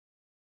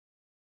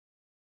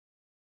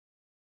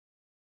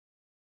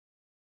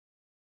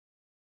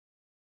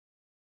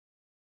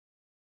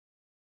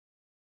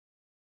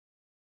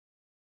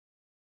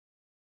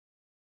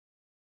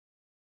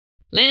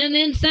Land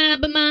inside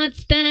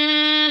Bemont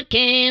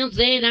camps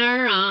in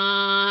our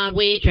odd.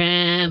 We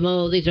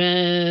travel these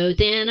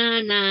roads in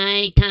our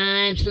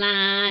nighttime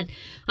slide.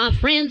 Our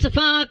friends the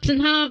fox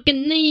and hawk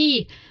and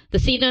the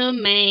cedar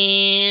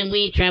man.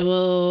 We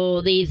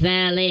travel these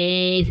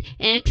valleys,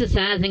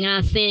 exercising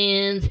our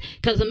sins.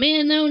 'Cause the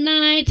men o'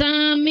 nights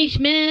Amish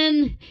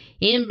men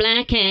in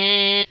black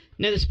hats.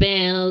 Know the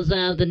spells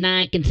of the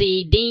night, can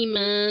see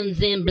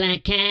demons in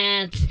black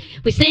cats.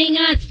 We sing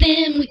our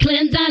sin, we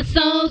cleanse our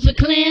souls, we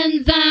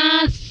cleanse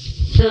our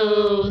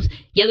souls.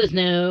 Yeah, there's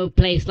no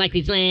place like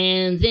these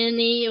lands in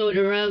the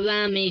odor of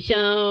Amish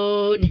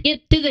old.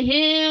 Get to the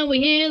hill, we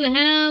hear the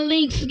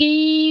howling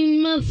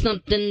scream of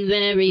something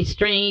very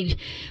strange.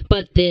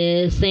 But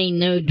this ain't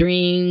no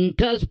dream,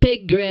 'cause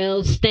Pig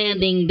Grill's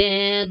standing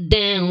dead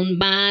down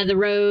by the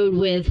road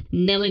with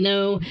Nellie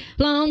No,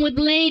 along with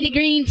Lady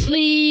Green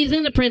Sleeves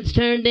and the prince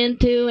turned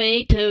into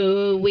a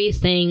toad. We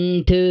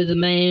sing to the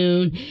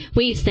moon,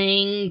 we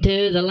sing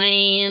to the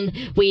land,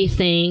 we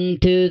sing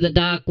to the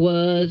dark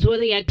woods where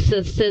the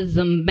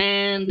exorcism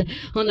band.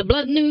 On the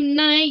blood noon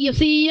night you'll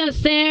see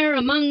us there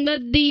among the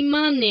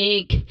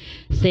demonic,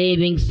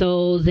 saving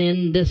souls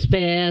in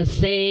despair,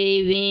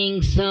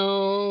 saving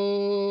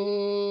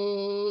souls.